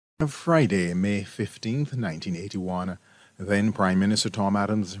Friday, May 15th, 1981, then Prime Minister Tom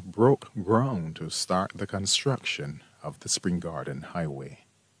Adams broke ground to start the construction of the Spring Garden Highway.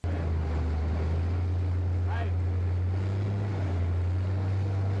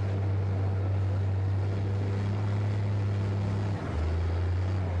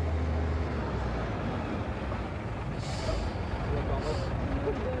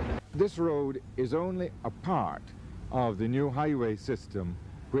 This road is only a part of the new highway system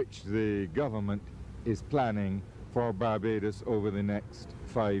which the government is planning for Barbados over the next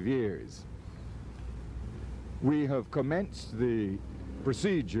 5 years. We have commenced the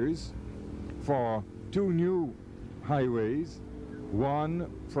procedures for 2 new highways,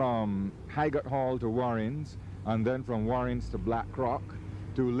 one from Highgate Hall to Warrens and then from Warrens to Blackrock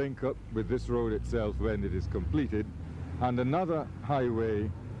to link up with this road itself when it is completed, and another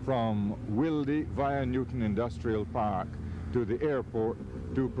highway from Wildy via Newton Industrial Park to the airport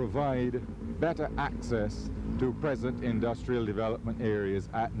to provide better access to present industrial development areas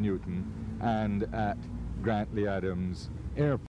at Newton and at Grantley Adams Airport.